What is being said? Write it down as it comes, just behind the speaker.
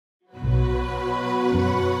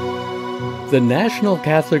The National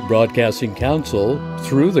Catholic Broadcasting Council,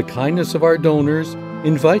 through the kindness of our donors,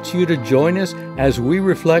 invites you to join us as we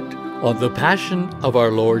reflect on the Passion of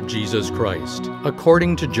our Lord Jesus Christ,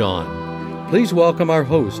 according to John. Please welcome our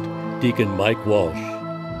host, Deacon Mike Walsh.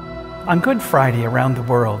 On Good Friday around the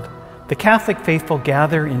world, the Catholic faithful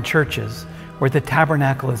gather in churches where the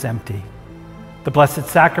tabernacle is empty. The Blessed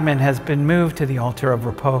Sacrament has been moved to the altar of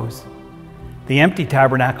repose. The empty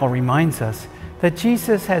tabernacle reminds us that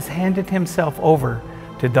Jesus has handed himself over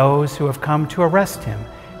to those who have come to arrest him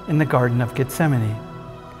in the Garden of Gethsemane.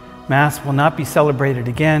 Mass will not be celebrated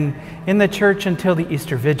again in the church until the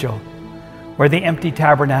Easter Vigil, where the empty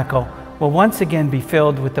tabernacle will once again be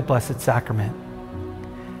filled with the Blessed Sacrament.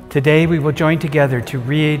 Today we will join together to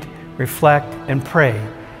read, reflect, and pray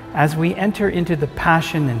as we enter into the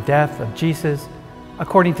passion and death of Jesus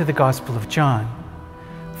according to the Gospel of John.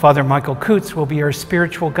 Father MIchael Coutts will be our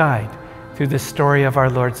spiritual guide through the story of our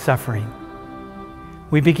Lord's suffering.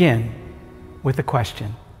 We begin with a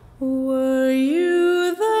question. Were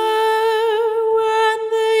you there when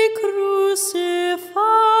they crucified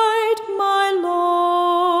my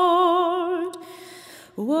Lord?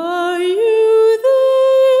 Were you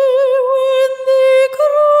there when they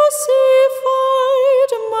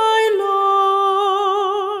crucified my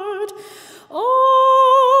Lord?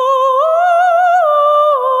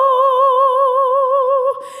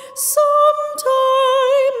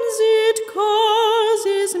 Sometimes it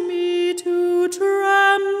causes me to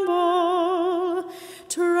tremble,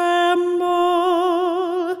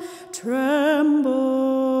 tremble, tremble.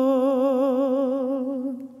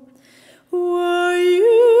 Were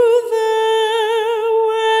you there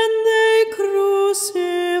when they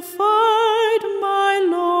crucified my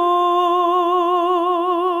Lord?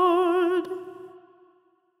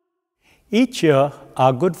 Each year,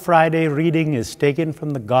 our Good Friday reading is taken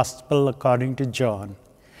from the Gospel according to John.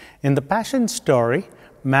 In the Passion story,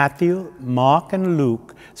 Matthew, Mark, and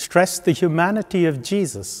Luke stress the humanity of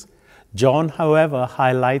Jesus. John, however,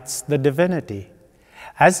 highlights the divinity.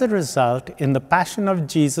 As a result, in the Passion of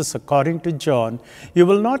Jesus according to John, you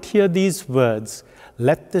will not hear these words,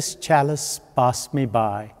 "Let this chalice pass me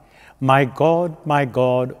by. My God,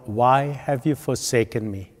 why have you forsaken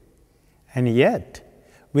me?" And yet,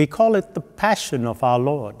 we call it the Passion of our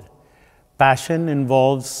Lord. Passion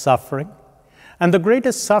involves suffering, and the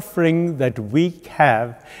greatest suffering that we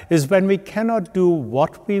have is when we cannot do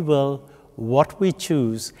what we will, what we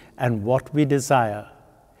choose, and what we desire.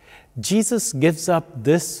 Jesus gives up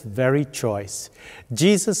this very choice.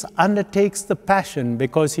 Jesus undertakes the Passion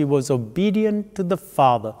because he was obedient to the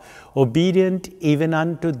Father, obedient even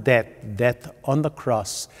unto death, death on the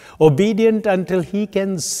cross, obedient until he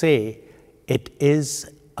can say, "It is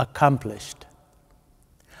accomplished."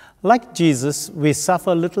 Like Jesus, we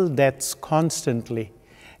suffer little deaths constantly.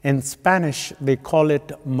 In Spanish, they call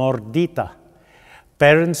it mordida.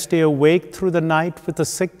 Parents stay awake through the night with a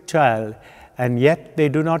sick child, and yet they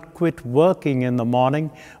do not quit working in the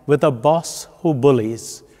morning with a boss who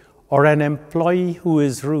bullies or an employee who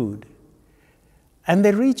is rude. And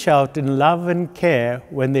they reach out in love and care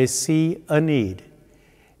when they see a need.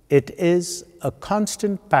 It is a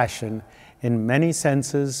constant passion in many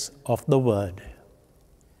senses of the word.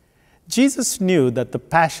 Jesus knew that the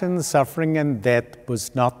passion, suffering, and death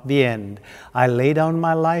was not the end. I lay down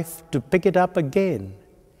my life to pick it up again.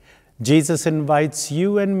 Jesus invites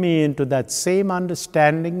you and me into that same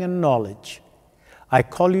understanding and knowledge. I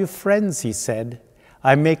call you friends, he said.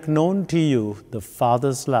 I make known to you the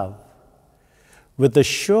Father's love. With the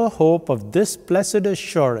sure hope of this blessed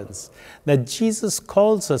assurance that Jesus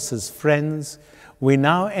calls us his friends, we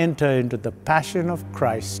now enter into the Passion of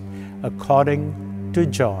Christ according to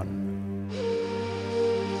John.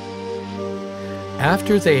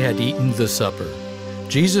 After they had eaten the supper,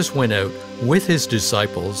 Jesus went out with his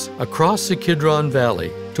disciples across the Kidron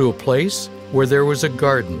Valley to a place where there was a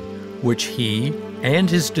garden, which he and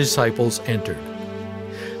his disciples entered.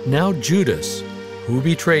 Now Judas, who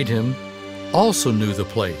betrayed him, also knew the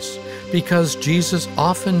place, because Jesus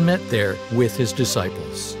often met there with his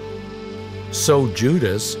disciples. So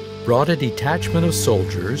Judas brought a detachment of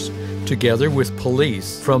soldiers, together with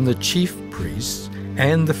police from the chief priests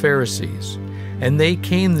and the Pharisees, and they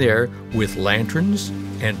came there with lanterns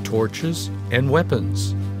and torches and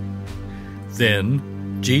weapons. Then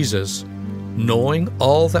Jesus, knowing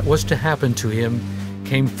all that was to happen to him,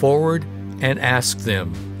 came forward and asked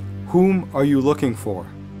them, "Whom are you looking for?"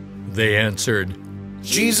 They answered,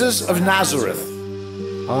 "Jesus of Nazareth."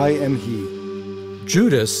 "I am he."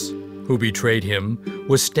 Judas, who betrayed him,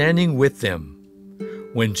 was standing with them.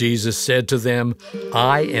 When Jesus said to them,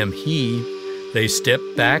 "I am he," they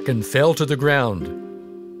stepped back and fell to the ground.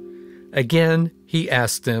 Again, he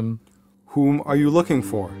asked them, Whom are you looking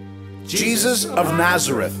for? Jesus of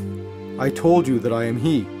Nazareth. I told you that I am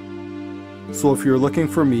he. So if you're looking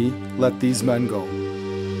for me, let these men go.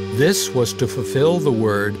 This was to fulfill the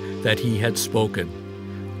word that he had spoken.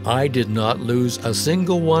 I did not lose a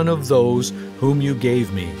single one of those whom you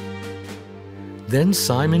gave me. Then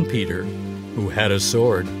Simon Peter, who had a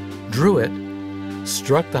sword, drew it,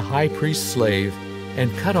 struck the high priest's slave,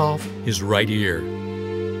 and cut off his right ear.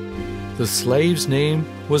 The slave's name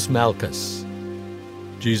was Malchus.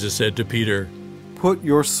 Jesus said to Peter, Put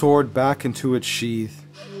your sword back into its sheath.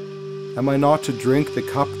 Am I not to drink the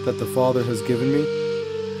cup that the Father has given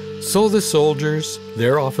me? So the soldiers,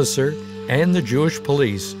 their officer, and the Jewish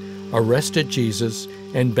police arrested Jesus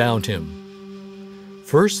and bound him.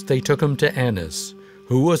 First they took him to Annas,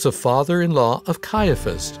 who was a father-in-law of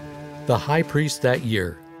Caiaphas, the high priest that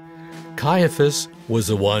year. Caiaphas was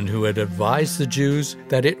the one who had advised the Jews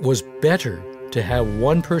that it was better to have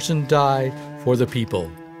one person die for the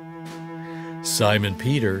people. Simon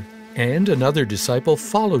Peter and another disciple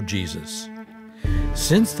followed Jesus.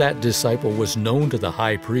 Since that disciple was known to the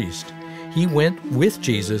high priest, he went with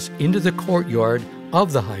Jesus into the courtyard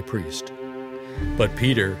of the high priest. But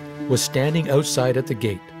Peter was standing outside at the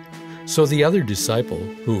gate. So the other disciple,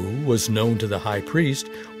 who was known to the high priest,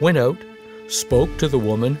 went out, spoke to the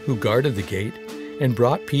woman who guarded the gate, and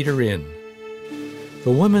brought Peter in.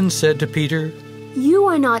 The woman said to Peter, You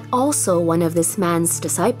are not also one of this man's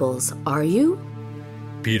disciples, are you?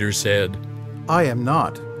 Peter said, I am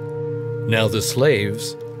not. Now the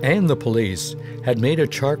slaves and the police had made a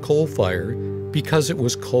charcoal fire because it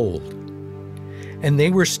was cold, and they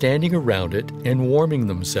were standing around it and warming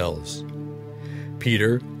themselves.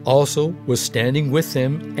 Peter also was standing with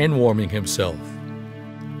them and warming himself.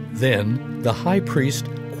 Then the high priest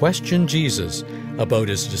questioned Jesus about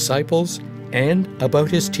his disciples and about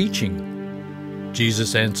his teaching.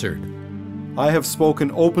 Jesus answered, I have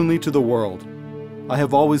spoken openly to the world. I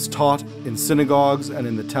have always taught in synagogues and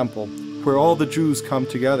in the temple, where all the Jews come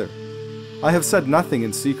together. I have said nothing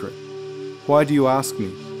in secret. Why do you ask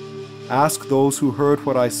me? Ask those who heard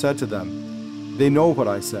what I said to them. They know what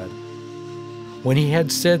I said. When he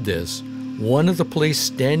had said this, one of the police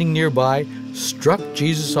standing nearby struck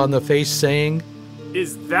Jesus on the face, saying,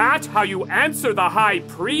 Is that how you answer the high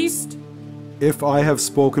priest? If I have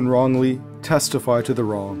spoken wrongly, testify to the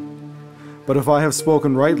wrong. But if I have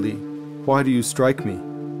spoken rightly, why do you strike me?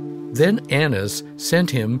 Then Annas sent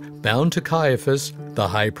him bound to Caiaphas, the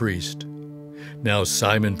high priest. Now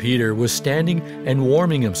Simon Peter was standing and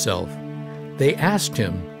warming himself. They asked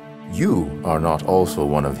him, You are not also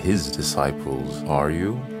one of his disciples, are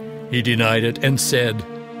you? He denied it and said,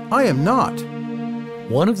 I am not.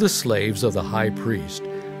 One of the slaves of the high priest,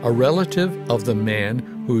 a relative of the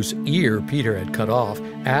man whose ear Peter had cut off,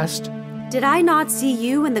 asked, Did I not see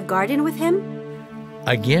you in the garden with him?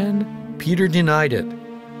 Again, Peter denied it.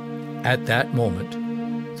 At that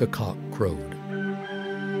moment, the cock crowed.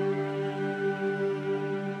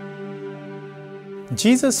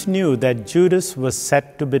 Jesus knew that Judas was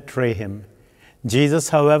set to betray him. Jesus,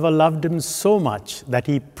 however, loved him so much that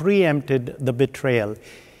he preempted the betrayal.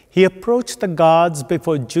 He approached the guards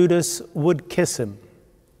before Judas would kiss him.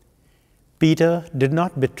 Peter did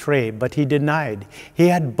not betray, but he denied. He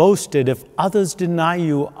had boasted, If others deny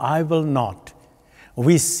you, I will not.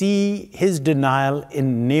 We see his denial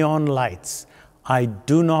in neon lights. I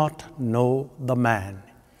do not know the man.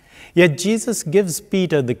 Yet Jesus gives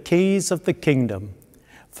Peter the keys of the kingdom.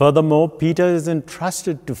 Furthermore, Peter is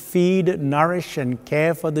entrusted to feed, nourish, and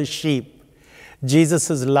care for the sheep.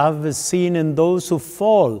 Jesus' love is seen in those who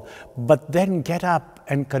fall, but then get up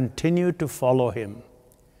and continue to follow him.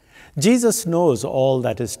 Jesus knows all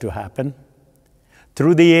that is to happen.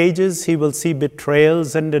 Through the ages, he will see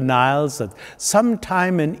betrayals and denials at some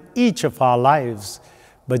time in each of our lives,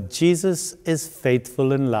 but Jesus is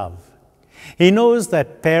faithful in love. He knows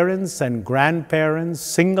that parents and grandparents,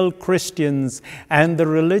 single Christians, and the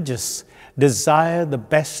religious desire the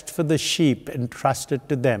best for the sheep entrusted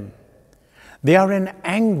to them. They are in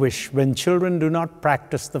anguish when children do not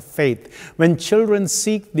practice the faith, when children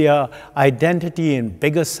seek their identity in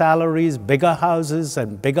bigger salaries, bigger houses,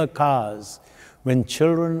 and bigger cars, when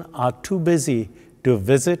children are too busy to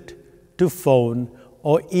visit, to phone,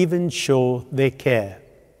 or even show they care.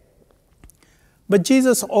 But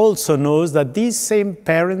Jesus also knows that these same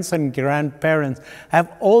parents and grandparents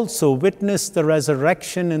have also witnessed the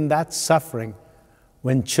resurrection in that suffering.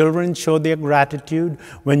 When children show their gratitude,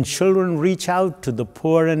 when children reach out to the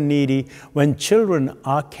poor and needy, when children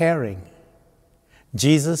are caring.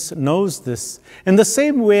 Jesus knows this in the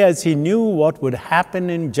same way as he knew what would happen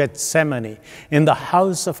in Gethsemane, in the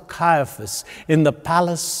house of Caiaphas, in the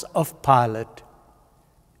palace of Pilate.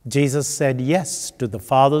 Jesus said yes to the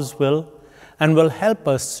Father's will and will help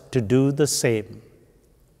us to do the same.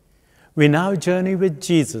 We now journey with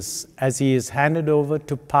Jesus as he is handed over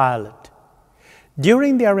to Pilate.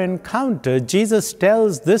 During their encounter, Jesus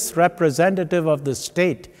tells this representative of the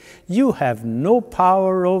state, "You have no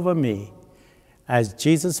power over me," as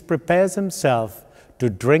Jesus prepares himself to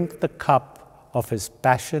drink the cup of his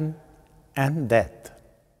passion and death.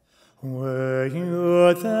 Were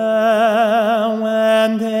you there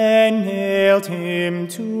when they nailed him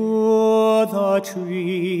to the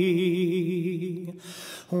tree?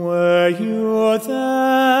 Were you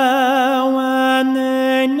there when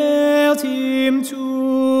they nailed him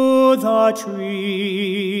to the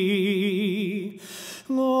tree?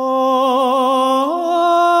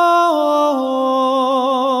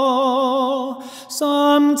 Oh,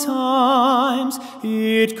 sometimes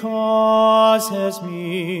it causes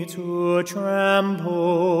me to tremble,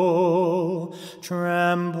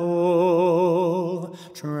 tremble,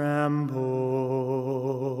 tremble.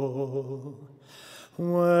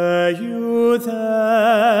 Were you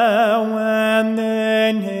there when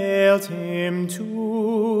they nailed him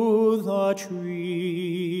to the tree?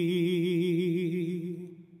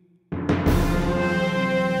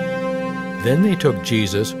 Then they took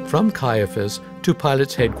Jesus from Caiaphas to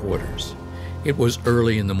Pilate's headquarters. It was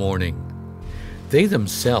early in the morning. They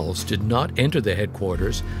themselves did not enter the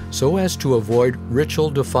headquarters so as to avoid ritual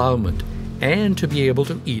defilement and to be able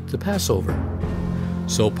to eat the Passover.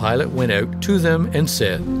 So Pilate went out to them and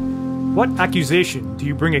said, "What accusation do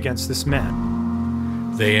you bring against this man?"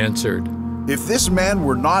 They answered, "If this man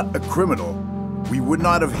were not a criminal, we would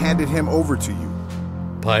not have handed him over to you."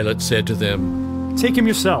 Pilate said to them, "Take him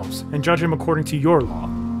yourselves and judge him according to your law."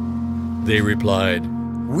 They replied,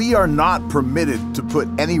 "We are not permitted to put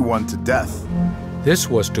anyone to death." This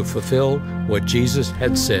was to fulfill what Jesus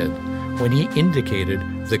had said when he indicated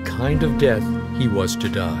the kind of death he was to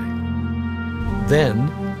die.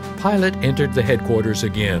 Then Pilate entered the headquarters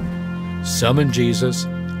again, summoned Jesus,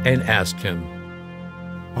 and asked him,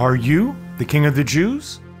 "Are you the King of the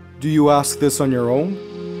Jews?" Do you ask this on your own,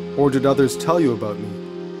 or did others tell you about me?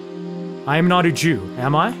 I am not a Jew,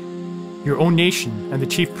 am I? Your own nation and the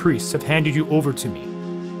chief priests have handed you over to me.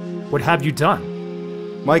 What have you done?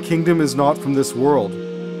 My kingdom is not from this world.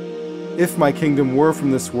 If my kingdom were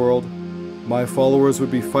from this world, my followers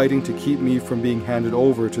would be fighting to keep me from being handed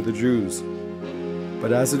over to the Jews.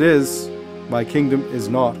 But as it is, my kingdom is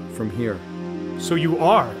not from here. So you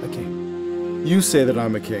are a king? You say that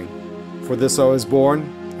I'm a king. For this I was born,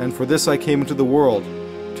 and for this I came into the world,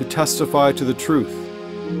 to testify to the truth.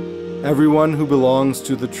 Everyone who belongs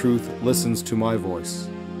to the truth listens to my voice.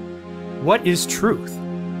 What is truth?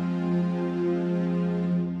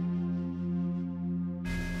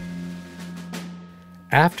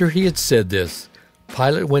 After he had said this,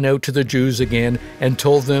 Pilate went out to the Jews again and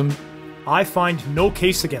told them, I find no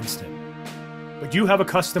case against him. But you have a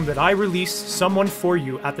custom that I release someone for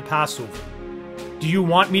you at the Passover. Do you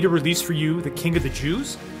want me to release for you the King of the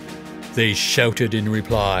Jews? They shouted in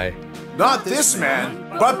reply, Not this man,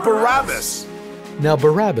 but Barabbas! Now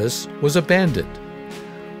Barabbas was a bandit.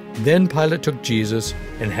 Then Pilate took Jesus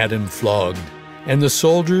and had him flogged. And the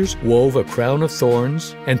soldiers wove a crown of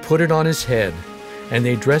thorns and put it on his head, and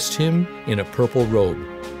they dressed him in a purple robe.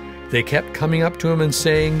 They kept coming up to him and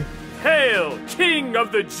saying, Hail, King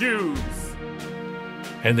of the Jews!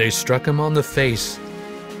 And they struck him on the face.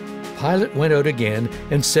 Pilate went out again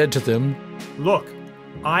and said to them, Look,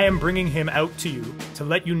 I am bringing him out to you to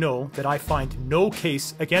let you know that I find no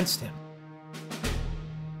case against him.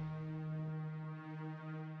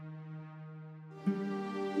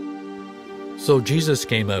 So Jesus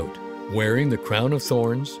came out, wearing the crown of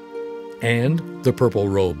thorns and the purple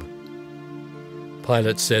robe.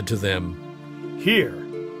 Pilate said to them, Here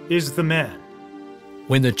is the man.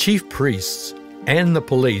 When the chief priests and the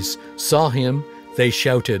police saw him, they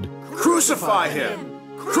shouted, Crucify him!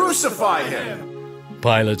 Crucify him!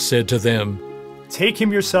 Pilate said to them, Take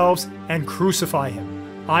him yourselves and crucify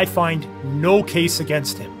him. I find no case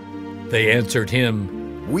against him. They answered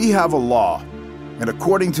him, We have a law, and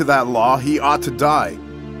according to that law he ought to die,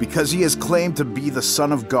 because he has claimed to be the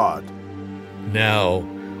Son of God. Now,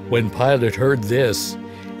 when Pilate heard this,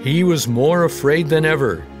 he was more afraid than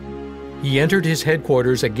ever. He entered his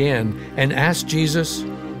headquarters again and asked Jesus,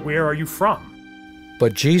 Where are you from?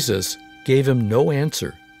 But Jesus gave him no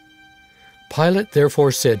answer. Pilate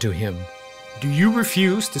therefore said to him, Do you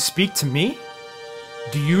refuse to speak to me?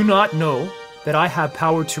 Do you not know that I have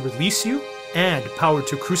power to release you and power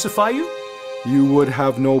to crucify you? You would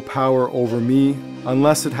have no power over me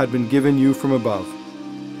unless it had been given you from above.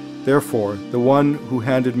 Therefore, the one who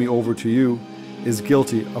handed me over to you is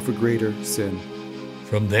guilty of a greater sin."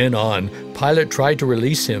 From then on, Pilate tried to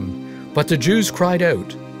release him, but the Jews cried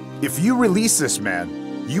out, "If you release this man,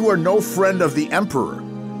 you are no friend of the emperor.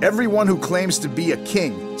 Everyone who claims to be a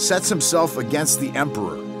king sets himself against the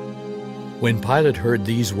emperor." When Pilate heard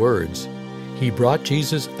these words, he brought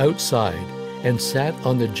Jesus outside and sat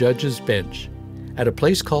on the judge's bench at a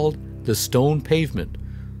place called the Stone Pavement,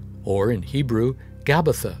 or in Hebrew,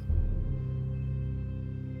 Gabbatha.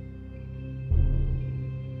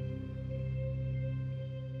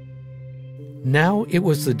 Now it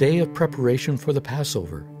was the day of preparation for the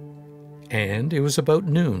Passover, and it was about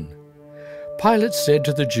noon. Pilate said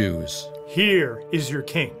to the Jews, "Here is your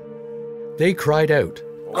king." They cried out,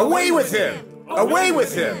 "Away with him! Away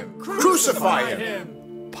with him! Crucify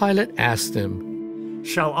him!" Pilate asked them,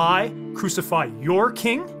 "Shall I crucify your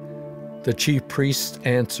king?" The chief priests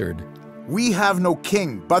answered, "We have no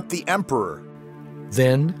king but the emperor."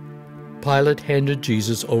 Then Pilate handed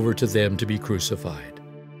Jesus over to them to be crucified.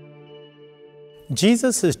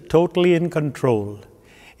 Jesus is totally in control.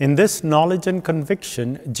 In this knowledge and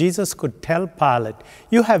conviction, Jesus could tell Pilate,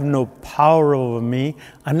 "You have no power over me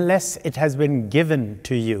unless it has been given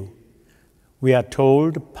to you." We are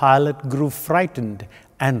told Pilate grew frightened,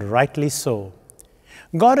 and rightly so.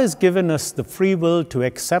 God has given us the free will to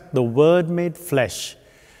accept the Word made flesh.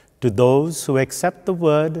 To those who accept the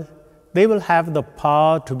Word, they will have the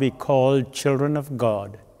power to be called children of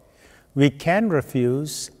God. We can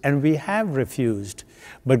refuse, and we have refused,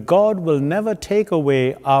 but God will never take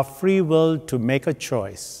away our free will to make a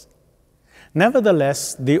choice.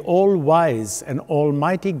 Nevertheless, the all-wise and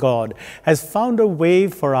almighty God has found a way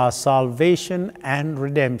for our salvation and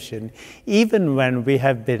redemption, even when we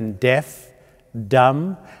have been deaf,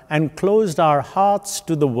 dumb, and closed our hearts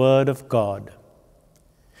to the Word of God.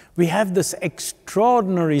 We have this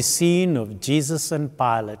extraordinary scene of Jesus and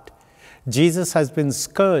Pilate. Jesus has been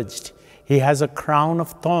scourged. He has a crown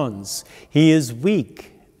of thorns. He is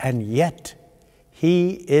weak, and yet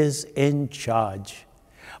he is in charge.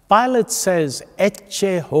 Pilate says,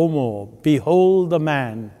 "Ecce homo," behold the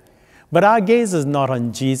man. But our gaze is not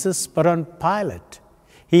on Jesus, but on Pilate.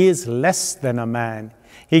 He is less than a man.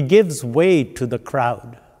 He gives way to the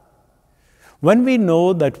crowd. When we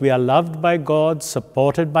know that we are loved by God,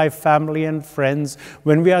 supported by family and friends,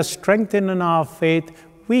 when we are strengthened in our faith,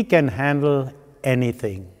 we can handle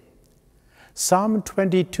anything. Psalm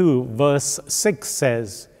 22, verse 6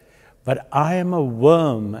 says, "But I am a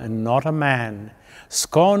worm and not a man,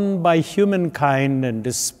 scorned by humankind and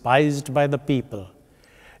despised by the people."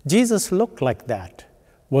 Jesus looked like that,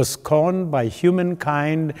 was scorned by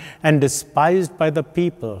humankind and despised by the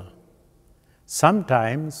people.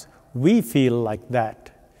 Sometimes we feel like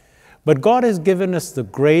that. But God has given us the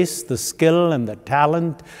grace, the skill, and the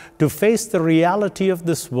talent to face the reality of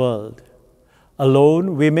this world.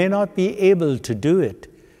 Alone, we may not be able to do it,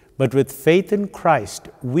 but with faith in Christ,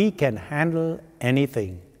 we can handle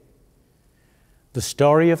anything. The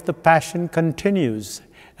story of the Passion continues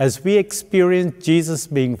as we experience Jesus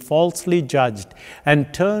being falsely judged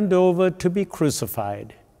and turned over to be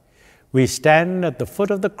crucified. We stand at the foot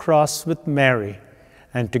of the cross with Mary,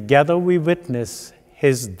 and together we witness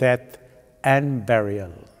his death and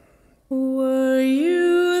burial. Were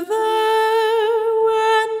you there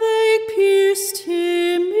when they pierced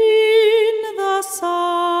him in the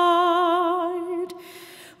side?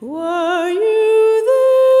 Were you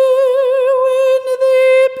there when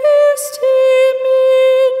they pierced him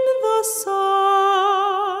in the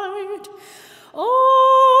side? Oh,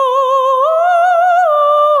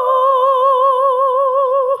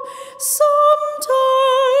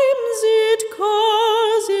 sometimes it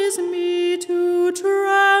causes me to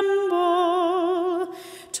tremble,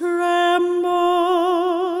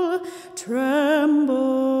 tremble, tremble.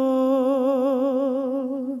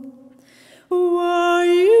 Were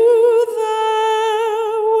you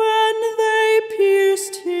there when they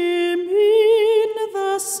pierced him in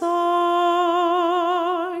the side?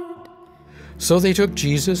 So they took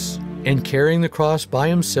Jesus, and carrying the cross by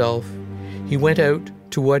himself, he went out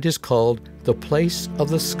to what is called the place of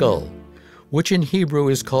the skull, which in Hebrew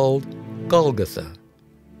is called Golgotha.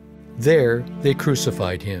 There they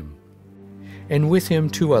crucified him, and with him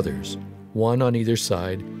 2 others, one on either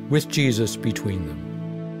side, with Jesus between them.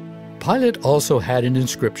 Pilate also had an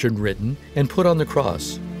inscription written and put on the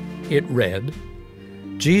cross. It read,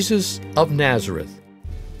 "Jesus of Nazareth,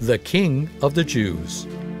 the King of the Jews."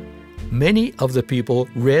 Many of the people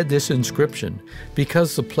read this inscription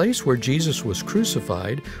because the place where Jesus was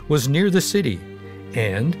crucified was near the city,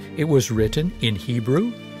 and it was written in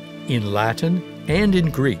Hebrew, in Latin, and in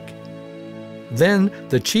Greek. Then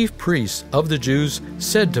the chief priests of the Jews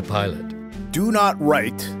said to Pilate, "Do not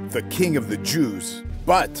write, 'The King of the Jews,'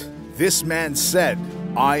 but this man said,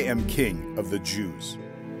 'I am King of the Jews.'"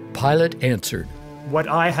 Pilate answered, "What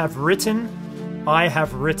I have written, I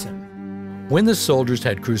have written." When the soldiers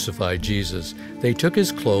had crucified Jesus, they took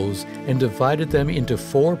his clothes and divided them into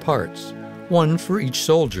 4 parts, one for each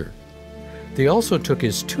soldier. They also took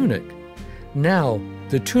his tunic. Now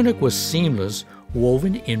the tunic was seamless,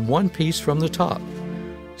 woven in one piece from the top.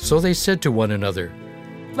 So they said to one another,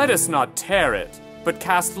 "Let us not tear it, but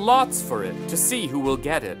cast lots for it to see who will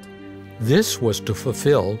get it." This was to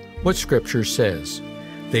fulfill what Scripture says,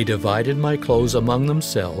 "They divided my clothes among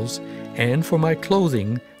themselves, and for my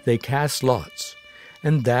clothing they cast lots."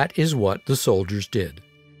 And that is what the soldiers did.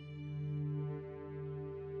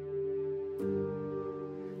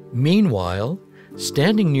 Meanwhile,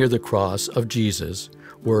 standing near the cross of Jesus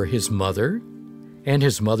were his mother and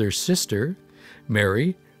his mother's sister,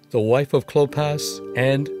 Mary, the wife of Clopas,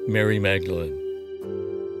 and Mary Magdalene.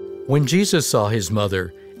 When Jesus saw his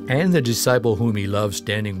mother and the disciple whom he loved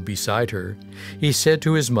standing beside her, he said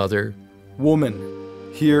to his mother, "Woman,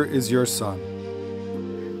 here is your son."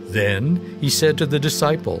 Then he said to the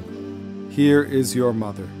disciple, "Here is your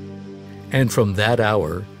mother." And from that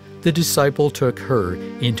hour, the disciple took her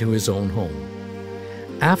into his own home.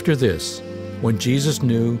 After this, when Jesus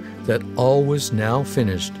knew that all was now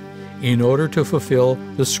finished, in order to fulfill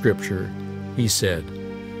the Scripture, he said,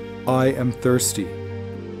 "I am thirsty."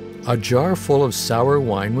 A jar full of sour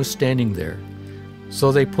wine was standing there.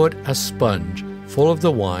 So they put a sponge full of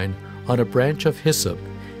the wine on a branch of hyssop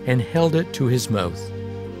and held it to his mouth.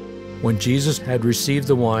 When Jesus had received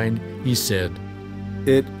the wine, he said,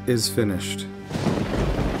 "It is finished."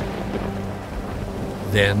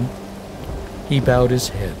 Then he bowed his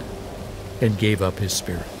head and gave up his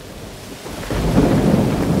spirit.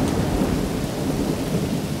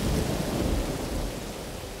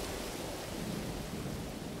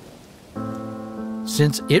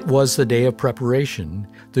 Since it was the day of preparation,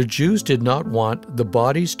 the Jews did not want the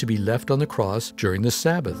bodies to be left on the cross during the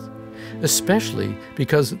Sabbath, especially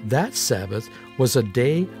because that Sabbath was a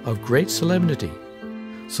day of great solemnity.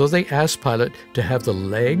 So they asked Pilate to have the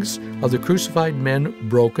legs of the crucified men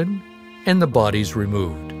broken and the bodies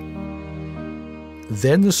removed.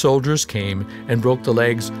 Then the soldiers came and broke the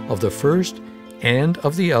legs of the first and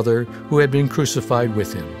of the other who had been crucified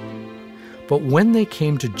with him. But when they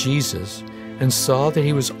came to Jesus and saw that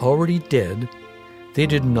he was already dead, they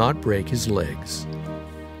did not break his legs.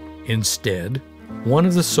 Instead, one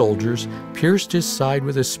of the soldiers pierced his side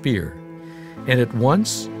with a spear, and at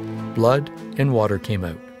once blood and water came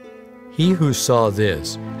out. He who saw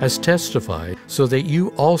this has testified so that you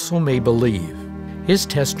also may believe. His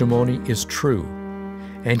testimony is true,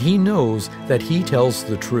 and he knows that he tells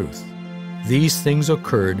the truth. These things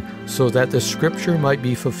occurred so that the Scripture might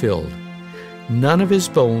be fulfilled. None of his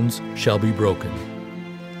bones shall be broken.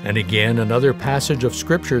 And again, another passage of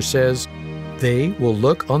Scripture says, "They will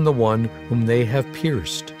look on the one whom they have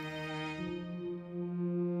pierced."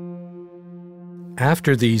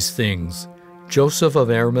 After these things, Joseph of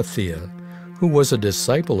Arimathea, who was a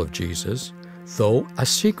disciple of Jesus, though a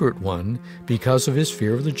secret one because of his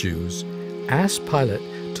fear of the Jews, asked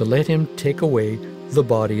Pilate to let him take away the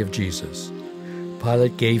body of Jesus.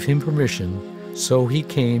 Pilate gave him permission, so he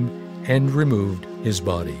came and removed his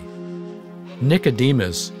body.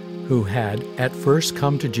 Nicodemus, who had at first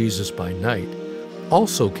come to Jesus by night,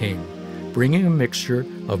 also came, bringing a mixture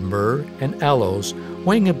of myrrh and aloes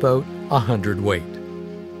weighing about 100 weight.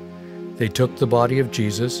 They took the body of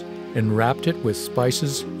Jesus and wrapped it with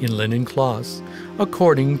spices in linen cloths,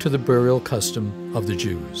 according to the burial custom of the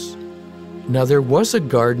Jews. Now there was a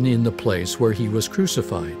garden in the place where he was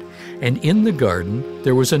crucified, and in the garden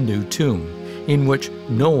there was a new tomb, in which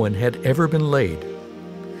no one had ever been laid.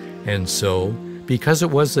 And so, because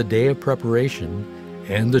it was the day of preparation,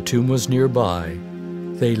 and the tomb was nearby,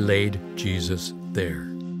 they laid Jesus there.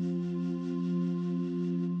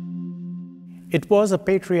 It was a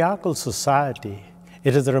patriarchal society.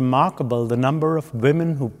 It is remarkable the number of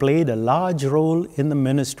women who played a large role in the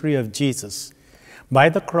ministry of Jesus. By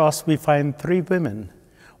the cross, we find 3 women.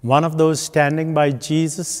 One of those standing by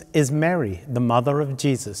Jesus is Mary, the mother of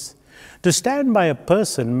Jesus. To stand by a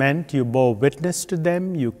person meant you bore witness to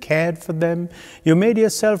them, you cared for them, you made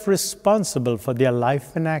yourself responsible for their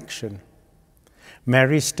life and action.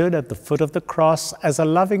 Mary stood at the foot of the cross as a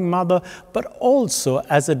loving mother, but also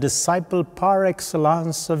as a disciple par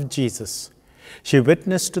excellence of Jesus. She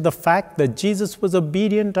witnessed to the fact that Jesus was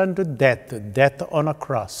obedient unto death, death on a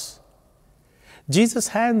cross. Jesus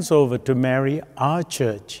hands over to Mary our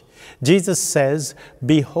church. Jesus says,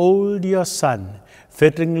 "Behold your son,"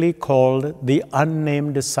 fittingly called the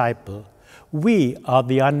unnamed disciple. We are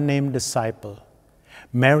the unnamed disciple.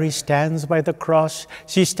 Mary stands by the cross.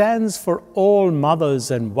 She stands for all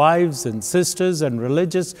mothers and wives and sisters and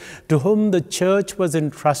religious to whom the church was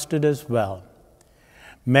entrusted as well.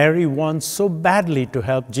 Mary wants so badly to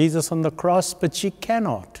help Jesus on the cross, but she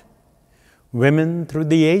cannot. Women through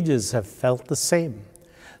the ages have felt the same,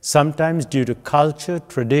 sometimes due to culture,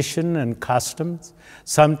 tradition, and customs,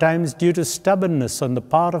 sometimes due to stubbornness on the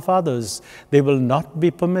part of others. They will not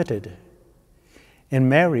be permitted. In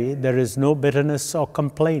Mary, there is no bitterness or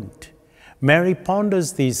complaint. Mary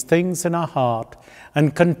ponders these things in her heart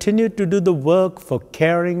and continued to do the work for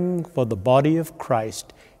caring for the body of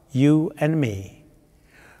Christ, you and me.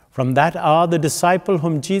 From that hour, the disciple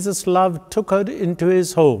whom Jesus loved took her into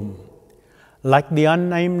his home. Like the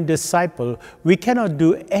unnamed disciple, we cannot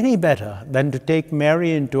do any better than to take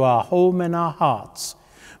Mary into our home and our hearts.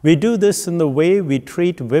 We do this in the way we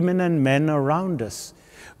treat women and men around us.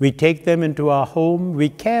 We take them into our home, we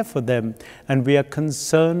care for them, and we are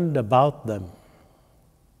concerned about them.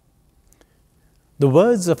 The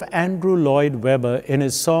words of Andrew Lloyd Webber in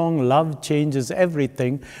his song, "Love Changes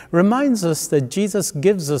Everything," reminds us that Jesus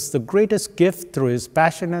gives us the greatest gift through his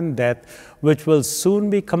passion and death, which will soon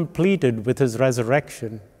be completed with his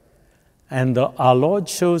resurrection. And our Lord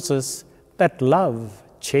shows us that love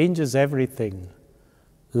changes everything.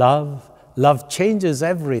 Love changes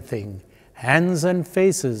everything. Hands and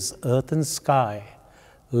faces, earth and sky.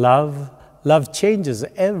 Love changes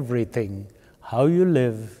everything, how you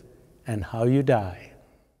live and how you die.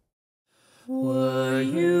 Were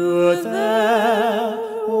you there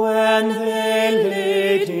when they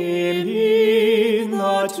laid him in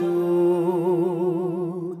the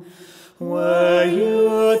tomb? Were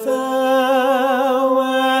you there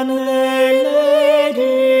when they laid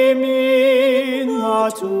him in the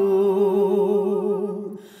tomb?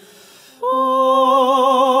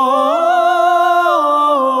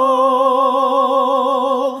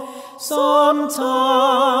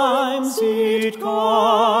 Sometimes it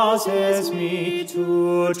causes me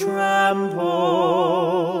to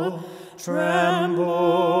tremble, tremble,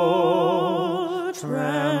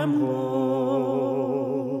 tremble.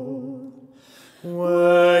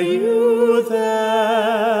 Were you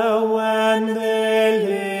there when they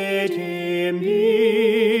laid him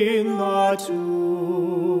in the tomb?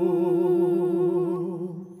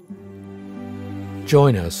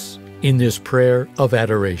 Join us in this prayer of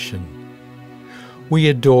adoration. We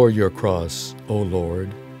adore your cross, O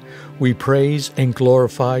Lord. We praise and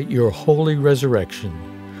glorify your holy resurrection.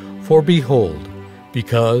 For behold,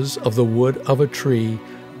 because of the wood of a tree,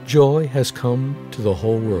 joy has come to the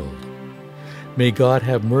whole world. May God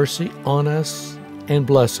have mercy on us and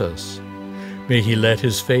bless us. May he let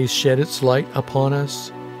his face shed its light upon us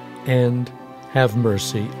and have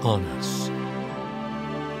mercy on us.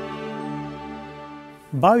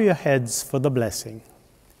 Bow your heads for the blessing.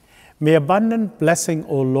 May abundant blessing,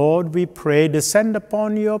 O Lord, we pray, descend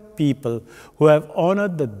upon your people who have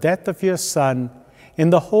honored the death of your Son in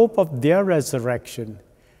the hope of their resurrection.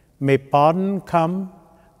 May pardon come,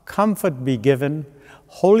 comfort be given,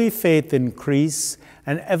 holy faith increase,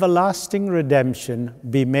 and everlasting redemption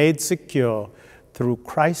be made secure through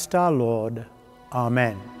Christ our Lord.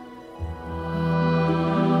 Amen.